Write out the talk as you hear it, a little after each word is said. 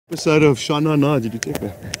Episode of Shana Na, did you take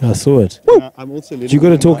that? I saw it. I'm also letting You got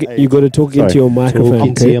to talk. You got to talk into your microphone.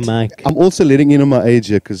 Into your mic. I'm also letting in on my age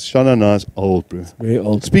here because Shana Na is old, bro. Very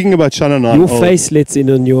old. Speaking about Shana Na, Your face lets in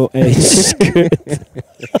on your age.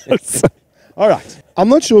 All right. I'm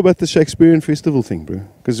not sure about the Shakespearean festival thing, bro.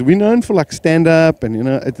 Because we're known for like stand-up and, you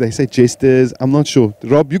know, they say jesters. I'm not sure.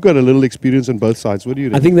 Rob, you got a little experience on both sides. What do you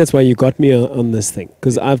think? I think that's why you got me on this thing.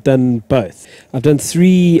 Because I've done both. I've done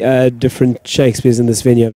 3 different Shakespeares in this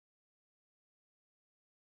venue.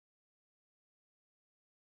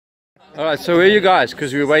 All right, so where are you guys?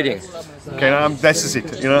 Because we're waiting. Okay, now this is it.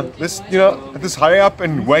 This hurry up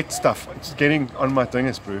and wait stuff. It's getting on my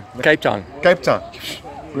dingus, bro. Cape Town. Cape Town.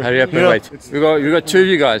 Hurry up and wait. We got 2 of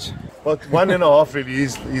you guys. Well, 1.5 really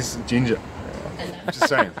is ginger. Just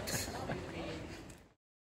saying.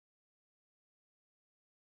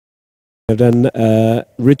 I've done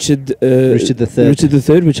Richard III. Richard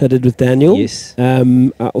III, which I did with Daniel. Yes.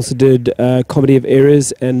 I also did Comedy of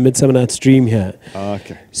Errors and Midsummer Night's Dream here.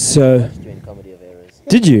 Okay. So, Comedy of Errors.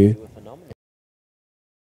 did you?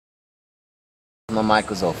 My mic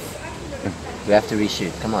was off. We have to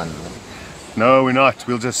reshoot. Come on. No, we're not.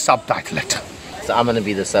 We'll just subtitle it. So I'm going to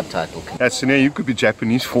be the subtitle. That's you could be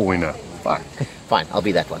Japanese for we know. Fine. Fine, I'll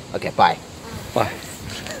be that one. Okay, bye. Bye.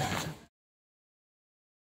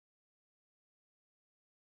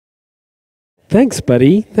 Thanks,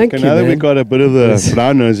 buddy. Thank Okay, you, now that man. we got a bit of the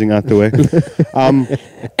brown nosing out the way.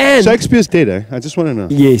 And Shakespeare's dead, eh? I just want to know.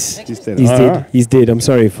 yes, He's dead. He's All dead. right. He's dead. I'm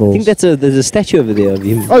sorry, for. I think there's a statue over there of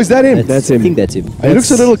him. Oh, is that him? That's him. I think that's him. He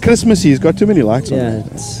looks a little Christmassy. He's got too many lights on. Yeah,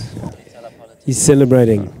 it's, He's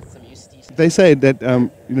celebrating. They say that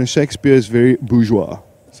Shakespeare is very bourgeois.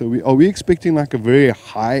 So are we expecting like a very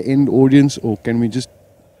high-end audience, or can we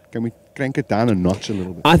crank it down a notch a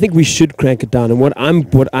little bit? I think we should crank it down. And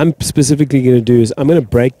what I'm specifically going to do is I'm going to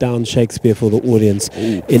break down Shakespeare for the audience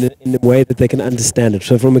in a way that they can understand it.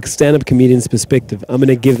 So from a stand-up comedian's perspective, I'm going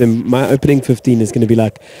to give them, my opening 15 is going to be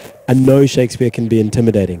like, I know Shakespeare can be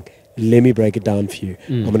intimidating. Let me break it down for you.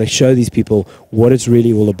 I'm going to show these people what it's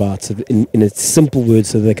really all about, so in a simple word,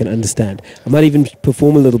 so they can understand. I might even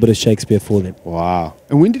perform a little bit of Shakespeare for them. Wow.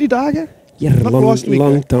 And when did he die again? Yeah, Not last week,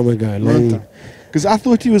 long eh? time ago. Long. Because I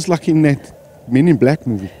thought he was like in that Men in Black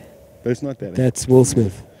movie. But it's not that. Eh? That's Will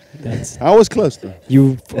Smith. That's I was close though.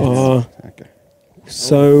 you are Okay.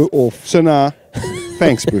 so off. So now,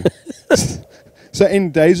 thanks, bro. So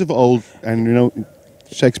in days of old, and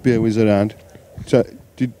Shakespeare was around. So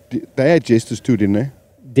they had jesters too, didn't they?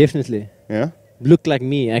 definitely. Yeah. Looked like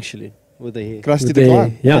me, actually, with the hair. Krusty the They-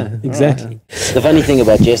 Clown. yeah, exactly. The funny thing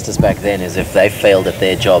about jesters back then is if they failed at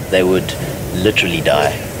their job, they would literally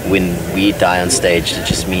die. When we die on stage, it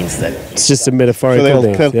just means that It's just a So metaphorical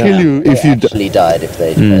they'll thing. kill you if they you. actually died if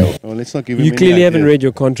they failed. Oh, let's not give him You any clearly haven't ideas. read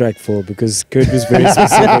your contract for, because Kurt was very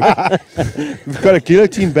specific. We've got a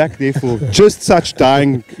guillotine back there for just such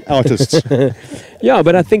dying artists. Yeah,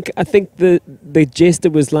 but I think the jester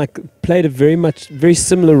was played a very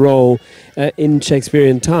similar role in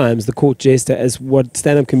Shakespearean times, the court jester, as what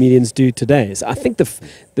stand-up comedians do today. So I think the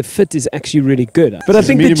fit is actually really good. But I It's a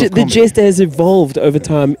think medium of the comedy. jester has evolved over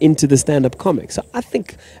time into the stand-up comic. So I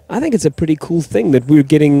think it's a pretty cool thing that we're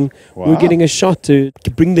getting a shot to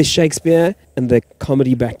bring the Shakespeare and the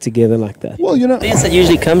comedy back together like that. Well, The audience that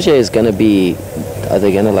usually comes here is going to be, are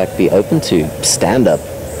they going to be open to stand-up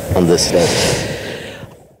on this stage?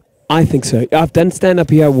 I think so. I've done stand-up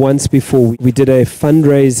here once before. We did a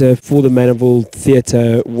fundraiser for the Maynardville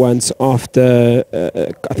Theatre once after,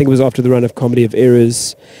 I think it was after the run of Comedy of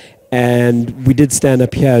Errors, and we did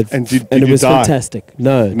stand-up here, And did it you was die? fantastic.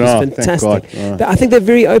 No, it was thank fantastic. God. I think they're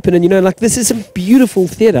very open, and this is a beautiful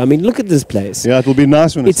theatre. I mean, look at this place. Yeah, it'll be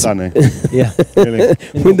nice when it's It's- sunny. Yeah. Really.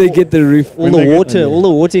 When they get the roof. all the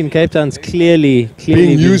water in Cape Town's clearly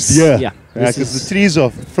Being used here. Yeah. Yeah, This because is- the trees are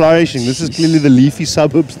flourishing. This is clearly the leafy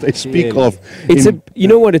suburbs they speak Clearly. of. It's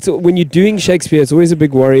it's when you're doing Shakespeare, it's always a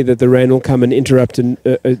big worry that the rain will come and interrupt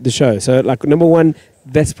the show. So, number one,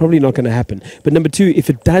 that's probably not going to happen. But number two, if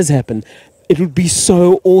it does happen, it would be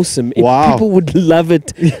so awesome. Wow. People would love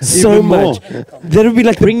it so Even more. much. That would be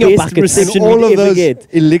like Bring the your best buckets. reception all we'd of ever those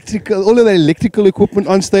get. all of the electrical equipment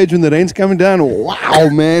on stage when the rain's coming down. Wow,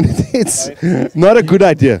 man, it's not a good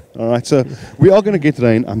idea. All right, so we are going to get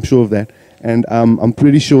rain. I'm sure of that. And I'm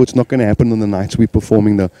pretty sure it's not going to happen on the nights we're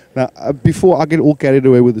performing, though. Now, before I get all carried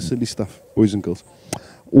away with the silly stuff, boys and girls,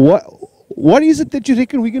 what is it that you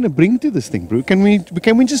reckon we're going to bring to this thing, bro? Can we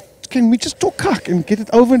just talk cock and get it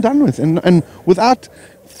over and done with, and without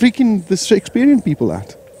freaking the Shakespearean people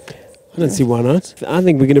out? I don't see why not. I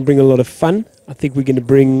think we're going to bring a lot of fun. I think we're going to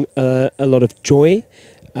bring a lot of joy.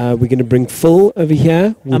 We're going to bring Phil over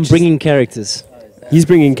here. I'm bringing characters. He's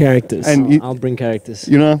bringing characters. And I'll bring characters.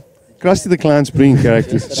 you know, Krusty the Clown's bringing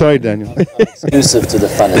characters. Sorry, Daniel. Exclusive to the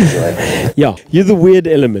fun and joy. Yeah, you're the weird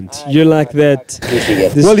element. You're like that. Usually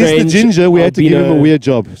get the Well, he's the strange ginger. We had to give him a albino- weird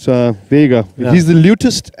job. So there you go. Yeah. He's the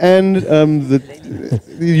lutist and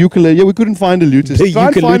the ukulele. Yeah, we couldn't find a lutist. The Try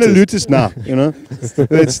and find a ukulutist. lutist now. You know,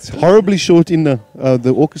 it's horribly short in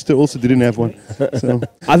the orchestra. Also didn't have one. So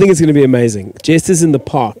I think it's going to be amazing. Jesters in the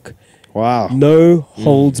Park. wow. No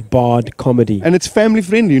holds barred comedy. And it's family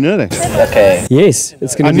friendly. You know that. Okay. Yes,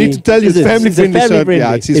 it's going I to be. need to tell you, it's Is it? family It's a friendly. family So, friendly.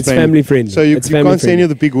 yeah, it's his It's family friendly. So you It's can't family say any of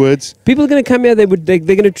the big words. People are going to come here. They're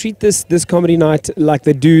going to treat this comedy night like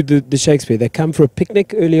they do the Shakespeare. They come for a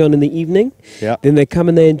picnic early on in the evening. Yeah. Then they come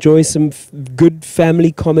and they enjoy some good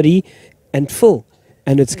family comedy and full.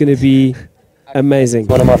 And it's going to be amazing.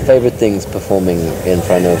 One of my favorite things, performing in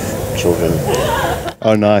front of children.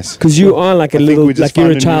 Oh, nice. Because you are like a I think little, we just like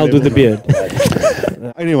you're a found a new child with a level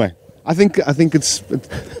beard. Anyway, I think It's going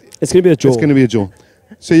to be a joy. it's going to be a joy.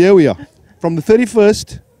 So here we are, from the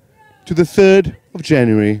 31st to the 3rd of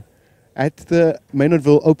January at the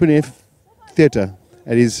Maynardville Open-Air Theatre.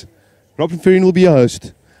 That is, Robin Ferrin will be your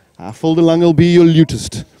host. Phil DeLange will be your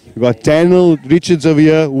lutist. We've got Daniel Richards over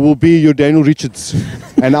here, who will be your Daniel Richards.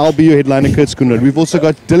 And I'll be your headliner, Kurt Schooner. We've also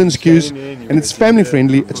got Dylan Skews, and it's family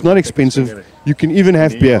friendly. It's not expensive. You can even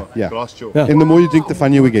have beer. Yeah. Yeah. And the more you drink, the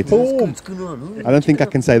funnier we get. I don't think I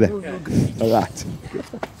can say that. All right.